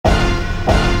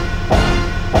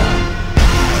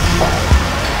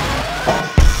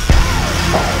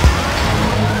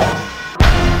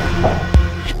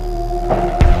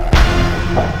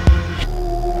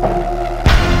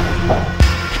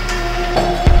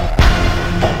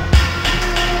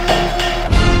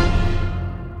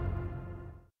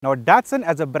Now, Datsun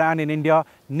as a brand in India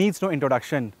needs no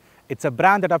introduction. It's a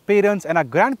brand that our parents and our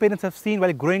grandparents have seen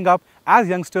while growing up as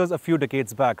youngsters a few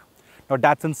decades back. Now,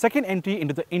 Datsun's second entry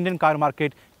into the Indian car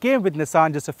market came with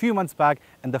Nissan just a few months back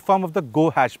in the form of the Go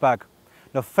hatchback.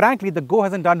 Now, frankly, the Go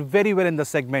hasn't done very well in the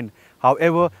segment.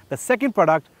 However, the second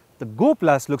product, the Go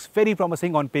Plus, looks very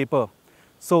promising on paper.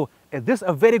 So, is this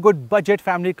a very good budget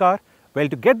family car? Well,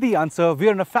 to get the answer, we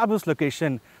are in a fabulous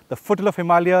location, the foothill of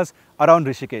Himalayas around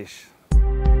Rishikesh.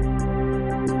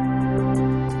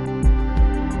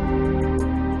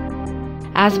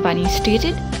 As Bunny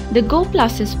stated, the Go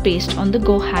Plus is based on the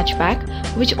Go hatchback,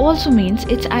 which also means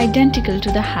it's identical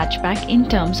to the hatchback in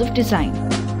terms of design.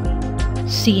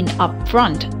 Seen up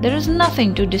front, there is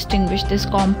nothing to distinguish this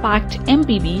compact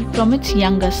MPV from its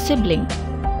younger sibling.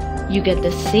 You get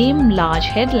the same large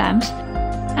headlamps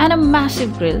and a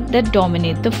massive grille that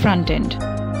dominate the front end.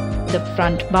 The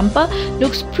front bumper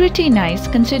looks pretty nice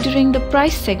considering the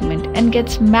price segment and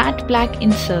gets matte black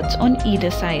inserts on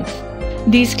either sides.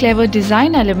 These clever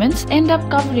design elements end up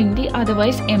covering the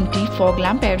otherwise empty fog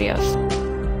lamp areas.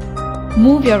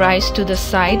 Move your eyes to the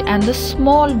side and the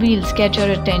small wheels get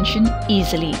your attention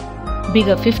easily.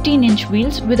 Bigger 15-inch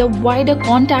wheels with a wider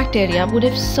contact area would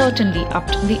have certainly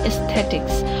upped the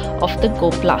aesthetics of the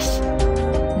Go Plus.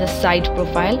 The side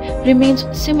profile remains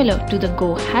similar to the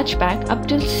Go hatchback up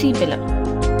till C-pillar.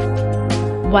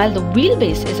 While the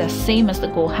wheelbase is as same as the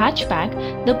Go hatchback,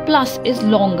 the Plus is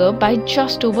longer by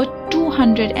just over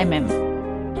 200 mm.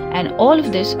 And all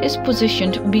of this is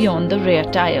positioned beyond the rear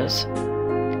tires.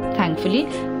 Thankfully,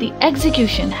 the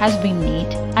execution has been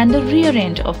neat and the rear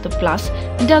end of the Plus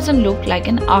doesn't look like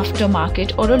an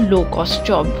aftermarket or a low-cost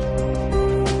job.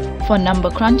 For number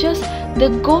crunchers, the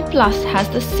Go Plus has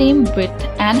the same width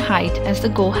and height as the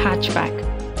Go hatchback.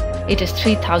 It is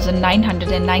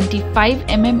 3,995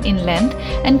 mm in length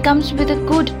and comes with a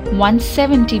good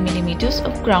 170 mm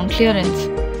of ground clearance.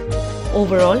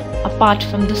 Overall, apart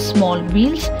from the small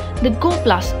wheels, the Go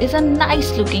Plus is a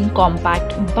nice looking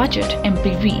compact budget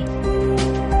MPV.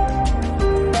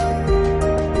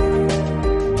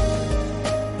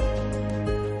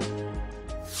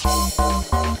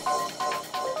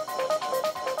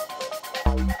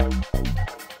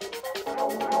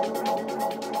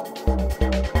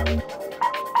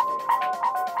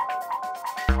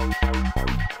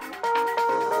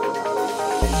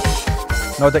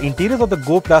 Now, the interiors of the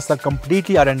Go Plus are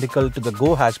completely identical to the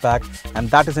Go hatchback, and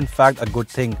that is in fact a good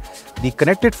thing. The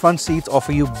connected front seats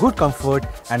offer you good comfort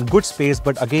and good space,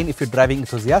 but again, if you're driving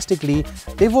enthusiastically,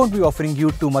 they won't be offering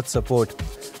you too much support.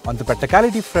 On the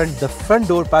practicality front, the front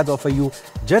door pads offer you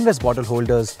generous bottle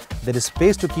holders. There is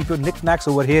space to keep your knickknacks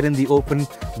over here in the open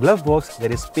glove box.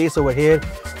 There is space over here,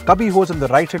 cubby holes on the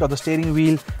right side of the steering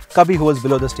wheel, cubby holes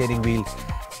below the steering wheel.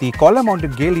 The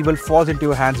collar-mounted gear lever falls into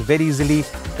your hands very easily.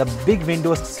 The big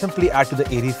windows simply add to the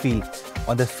airy feel.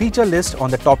 On the feature list,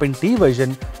 on the top-end T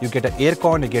version, you get an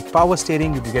aircon, you get power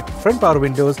steering, you get front power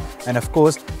windows, and of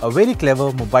course, a very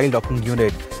clever mobile docking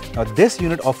unit. Now, this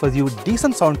unit offers you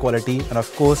decent sound quality and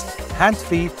of course,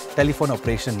 hands-free telephone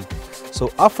operation. So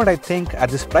upfront, I think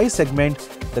at this price segment,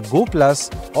 the Go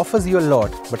Plus offers you a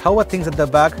lot. But how are things at the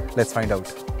back? Let's find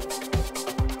out.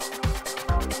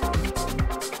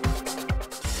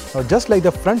 Now, just like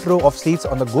the front row of seats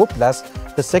on the Go Plus,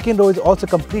 the second row is also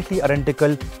completely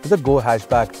identical to the Go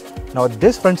hatchback. Now,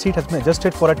 this front seat has been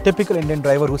adjusted for a typical Indian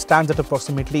driver who stands at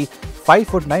approximately 5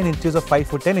 foot 9 inches or 5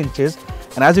 foot 10 inches.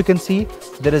 And as you can see,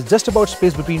 there is just about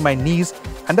space between my knees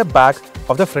and the back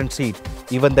of the front seat.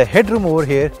 Even the headroom over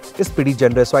here is pretty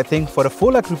generous. So I think for a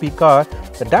 4 lakh rupee car,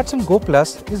 the Datsun Go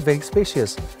Plus is very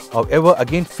spacious. However,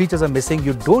 again, features are missing.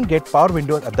 You don't get power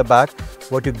windows at the back.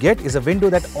 What you get is a window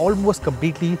that almost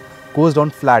completely goes down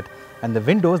flat. And the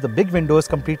windows, the big windows,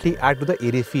 completely add to the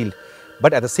airy feel.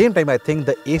 But at the same time, I think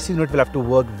the AC unit will have to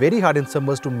work very hard in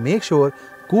summers to make sure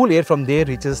cool air from there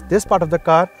reaches this part of the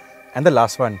car and the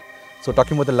last one. So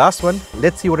talking about the last one,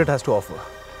 let's see what it has to offer.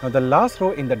 Now, the last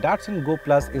row in the Datsun Go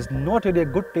Plus is not really a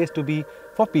good place to be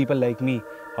for people like me.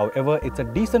 However, it's a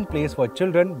decent place for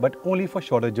children, but only for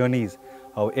shorter journeys.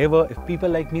 However, if people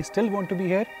like me still want to be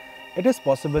here, it is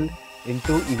possible in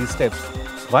 2 easy steps.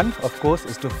 One, of course,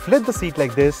 is to flip the seat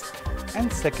like this,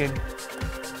 and second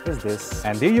is this.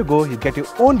 And there you go, you get your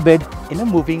own bed in a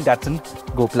moving Datsun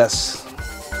Go Plus.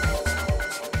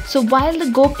 So while the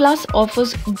Go Plus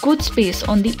offers good space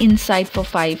on the inside for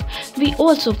 5, we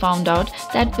also found out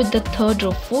that with the third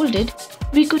row folded,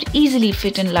 we could easily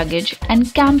fit in luggage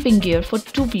and camping gear for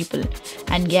 2 people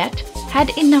and yet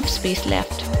had enough space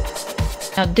left.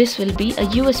 Now this will be a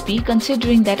USP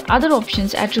considering that other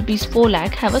options at Rs 4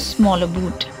 lakh have a smaller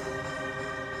boot.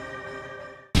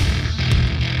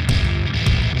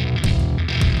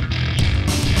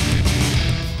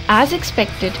 As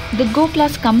expected, the Go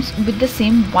Plus comes with the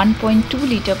same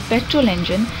 1.2-litre petrol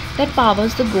engine that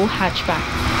powers the Go hatchback.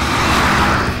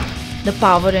 The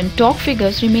power and torque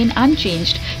figures remain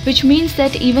unchanged, which means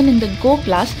that even in the Go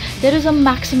Plus, there is a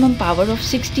maximum power of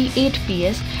 68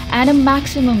 PS and a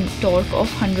maximum torque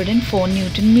of 104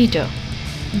 Nm.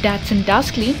 Datsun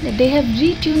does claim that they have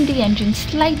retuned the engine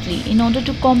slightly in order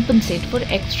to compensate for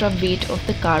extra weight of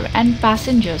the car and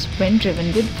passengers when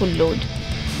driven with full load.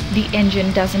 The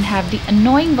engine doesn't have the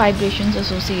annoying vibrations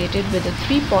associated with a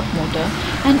 3-pot motor,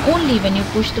 and only when you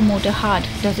push the motor hard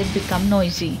does it become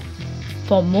noisy.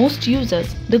 For most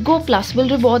users, the Go Plus will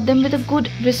reward them with a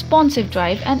good, responsive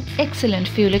drive and excellent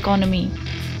fuel economy.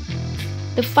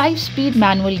 The 5-speed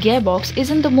manual gearbox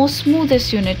isn't the most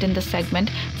smoothest unit in the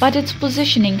segment, but its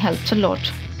positioning helps a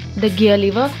lot. The gear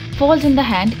lever falls in the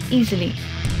hand easily.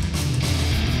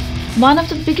 One of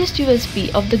the biggest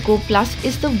USP of the Go Plus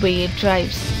is the way it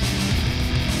drives.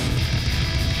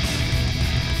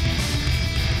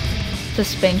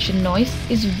 Suspension noise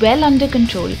is well under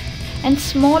control, and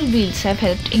small wheels have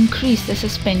helped increase the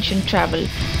suspension travel,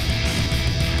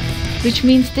 which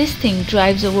means this thing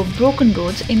drives over broken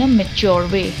roads in a mature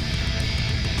way.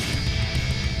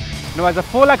 Now, as a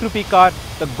 4 lakh rupee car,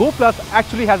 the Go Plus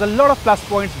actually has a lot of plus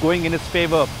points going in its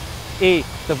favor. A.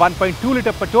 The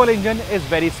 1.2-litre petrol engine is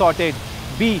very sorted.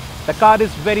 B. The car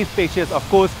is very spacious. Of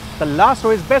course, the last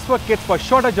row is best for kids for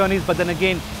shorter journeys, but then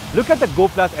again, look at the Go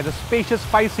Plus as a spacious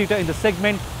 5-seater in the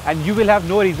segment and you will have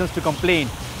no reasons to complain.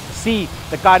 C.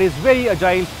 The car is very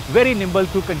agile, very nimble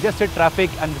through congested traffic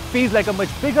and feels like a much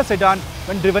bigger sedan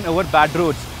when driven over bad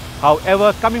roads.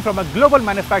 However, coming from a global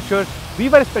manufacturer, we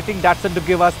were expecting Datsun to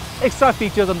give us extra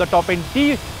features on the top-end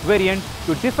T variant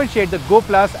to differentiate the Go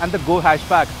Plus and the Go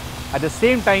hatchback. At the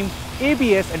same time,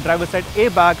 ABS and driver side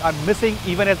airbag are missing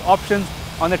even as options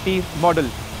on the T model.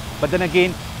 But then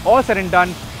again, all said and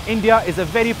done, India is a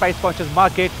very price-conscious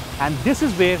market, and this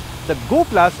is where the Go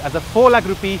Plus as a 4 lakh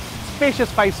rupee spacious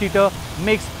 5-seater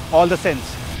makes all the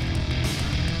sense.